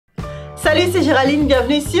Salut, c'est Géraldine,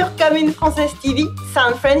 bienvenue sur Comme une Française TV,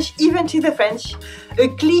 Sound French, even to the French. A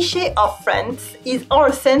cliché of France is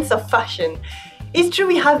our sense of fashion. It's true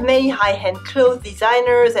we have many high-end clothes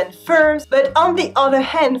designers and firms, but on the other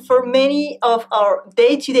hand, for many of our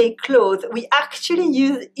day-to-day clothes, we actually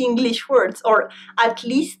use English words, or at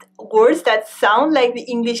least words that sound like the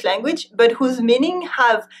English language, but whose meaning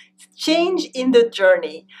have changed in the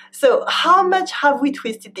journey. So how much have we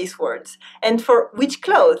twisted these words? And for which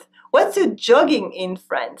clothes? What's a jogging in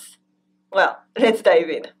France? Well, let's dive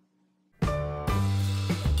in.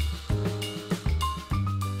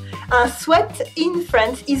 Un sweat in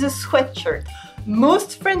France is a sweatshirt.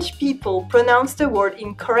 Most French people pronounce the word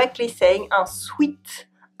incorrectly, saying un sweat.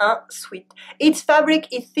 Un sweat. Its fabric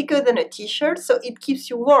is thicker than a t-shirt, so it keeps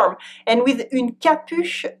you warm. And with une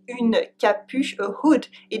capuche, a hood,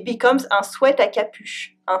 it becomes un sweat à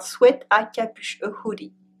capuche. Un sweat à capuche, a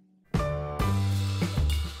hoodie.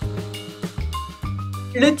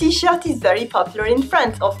 Le t-shirt is very popular in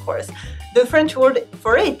France, of course. The French word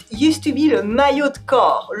for it used to be le maillot de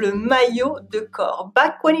corps, le maillot de corps,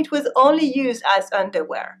 back when it was only used as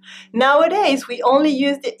underwear. Nowadays, we only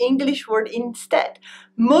use the English word instead.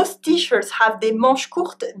 Most t-shirts have des manches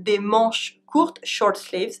courtes, short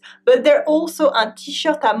sleeves, but they're also un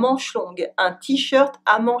t-shirt à manches longues, un t-shirt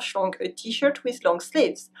à manches longues, a t-shirt with long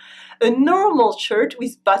sleeves. A normal shirt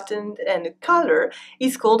with buttons and a collar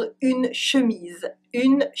is called une chemise,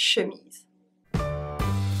 une chemise.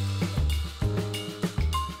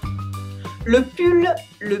 Le pull,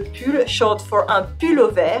 short for un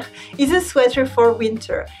pullover, is a sweater for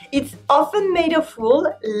winter. It's often made of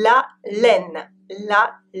wool, la laine.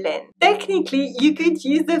 Technically, you could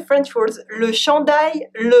use the French words le chandail,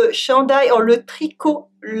 or le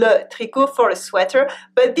tricot for a sweater,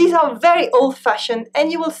 but these are very old-fashioned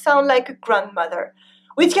and you will sound like a grandmother,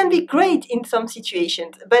 which can be great in some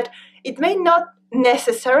situations, but it may not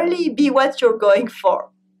necessarily be what you're going for.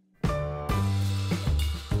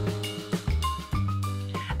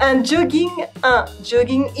 And jogging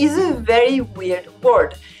is a very weird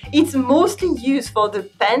word. It's mostly used for the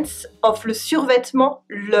pants of le survêtement,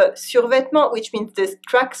 which means the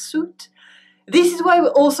tracksuit. This is why we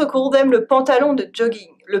also call them le pantalon de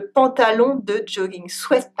jogging,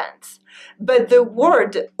 sweatpants. But the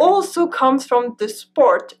word also comes from the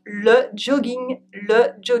sport, le jogging,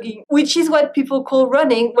 which is what people call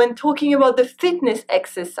running when talking about the fitness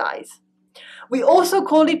exercise. We also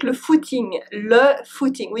call it le footing,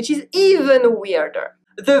 which is even weirder.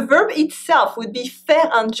 The verb itself would be faire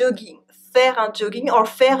un jogging, or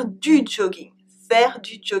faire du jogging,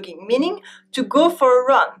 meaning to go for a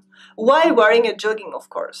run, while wearing a jogging, of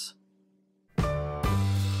course.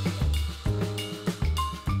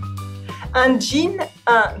 Un jean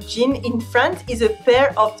in France is a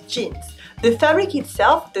pair of jeans. The fabric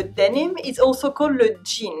itself, the denim, is also called le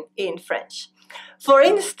jean in French. For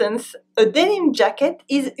instance, a denim jacket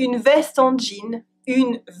is une veste en jean,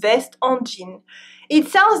 It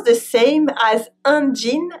sounds the same as un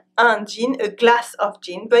jean, a glass of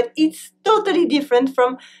gin, but it's totally different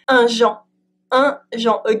from un Jean,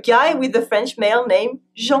 a guy with the French male name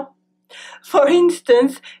Jean. For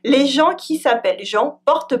instance, les gens qui s'appellent Jean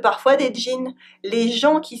portent parfois des jeans. Les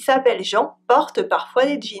gens qui s'appellent Jean portent parfois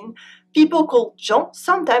des jeans. People called Jean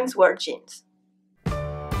sometimes wear jeans.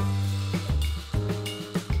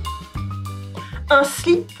 Un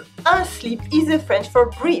slip is the French for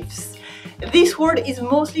briefs. This word is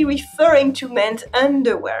mostly referring to men's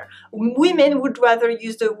underwear. Women would rather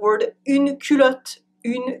use the word une culotte.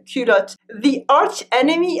 The arch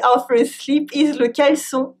enemy of a slip is le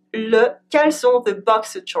caleçon, the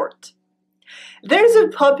boxer short. There's a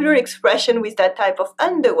popular expression with that type of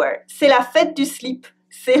underwear. C'est la fête du slip.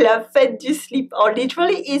 Or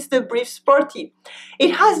literally it's the brief sporty.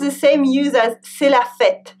 It has the same use as c'est la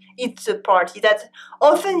fête. It's a party, that's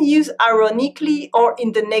often used ironically or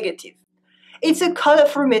in the negative. It's a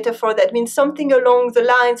colorful metaphor that means something along the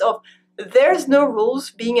lines of there's no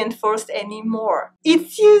rules being enforced anymore.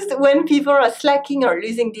 It's used when people are slacking or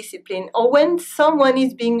losing discipline, or when someone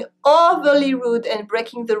is being overly rude and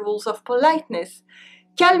breaking the rules of politeness.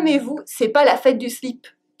 Calmez-vous, c'est pas la fête du slip.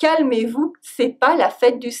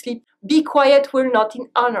 Be quiet, we're not in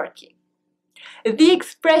anarchy. The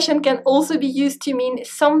expression can also be used to mean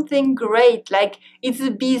something great, like it's the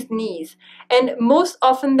bee's knees, and most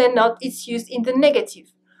often than not, it's used in the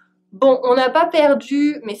negative. Bon, on n'a pas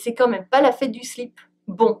perdu, mais c'est quand même pas la fête du slip.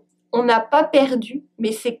 Bon, on n'a pas perdu,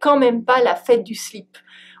 mais c'est quand même pas la fête du slip.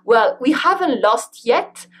 Well, we haven't lost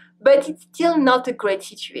yet, but it's still not a great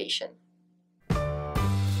situation.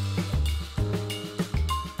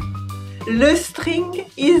 Le string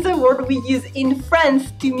is the word we use in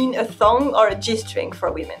France to mean a thong or a G-string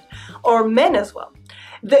for women, or men as well.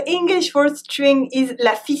 The English word string is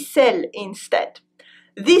la ficelle instead.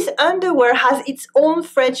 This underwear has its own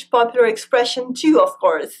French popular expression too, of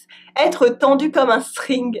course. Être tendu comme un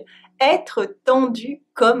string. Être tendu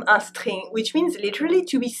comme un string, which means literally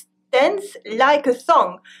to be tense like a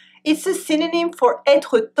thong. It's a synonym for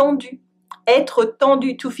être tendu. Être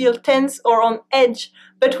tendu, to feel tense or on edge,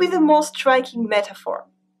 but with a more striking metaphor.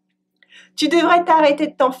 Tu devrais t'arrêter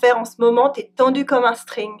de t'en faire en ce moment, t'es tendu comme un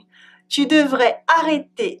string. Tu devrais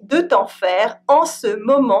arrêter de t'en faire, en ce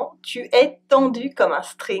moment, tu es tendu comme un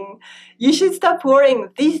string. You should stop worrying,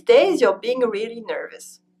 these days you're being really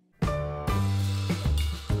nervous.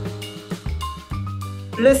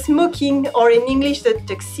 Le smoking, or in English the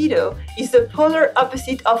tuxedo, is the polar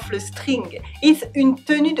opposite of le string. It's une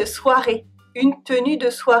tenue de soirée. Une tenue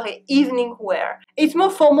de soirée, evening wear. It's more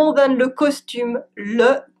formal than le costume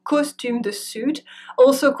de suit,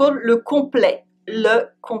 also called le complet.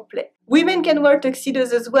 Women can wear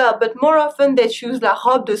tuxedos as well, but more often they choose la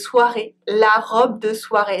robe de soirée,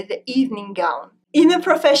 the evening gown. In a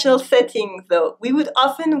professional setting, though, we would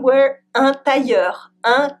often wear un tailleur,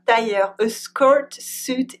 a skirt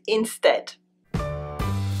suit instead.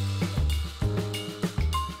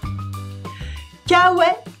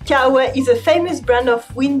 Kawe is a famous brand of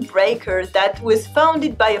windbreakers that was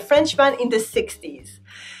founded by a Frenchman in the 60s.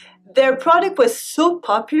 Their product was so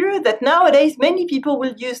popular that nowadays many people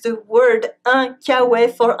will use the word un kawe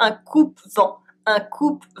for un coupe-vent,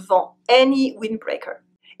 any windbreaker.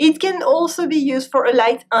 It can also be used for a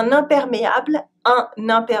light un imperméable,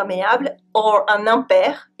 or un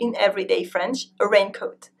impair in everyday French, a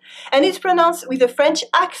raincoat. And it's pronounced with a French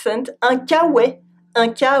accent, un kawe.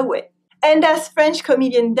 And as French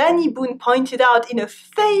comedian Danny Boone pointed out in a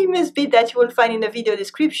famous bit that you will find in the video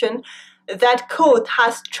description, that coat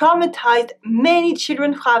has traumatized many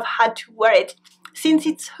children who have had to wear it, since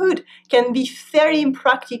its hood can be very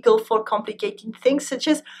impractical for complicating things such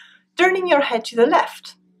as turning your head to the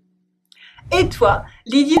left. Et toi,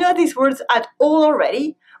 did you know these words at all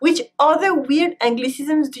already? Which other weird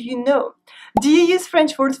anglicisms do you know? Do you use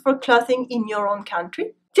French words for clothing in your own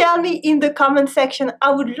country? Tell me in the comment section,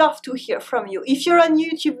 I would love to hear from you. If you're on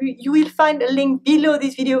YouTube, you will find a link below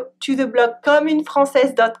this video to the blog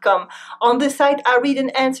communefrancaise.com. On the site, I read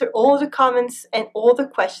and answer all the comments and all the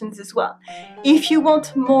questions as well. If you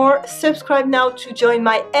want more, subscribe now to join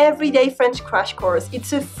my everyday French crash course.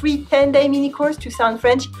 It's a free 10-day mini course to sound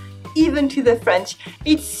French, even to the French.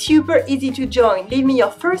 It's super easy to join. Leave me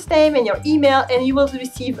your first name and your email and you will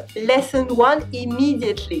receive lesson 1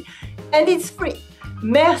 immediately. And it's free.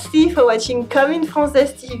 Merci for watching Comme une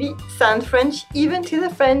Française TV, sound French even to the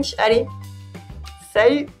French. Allez,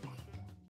 salut!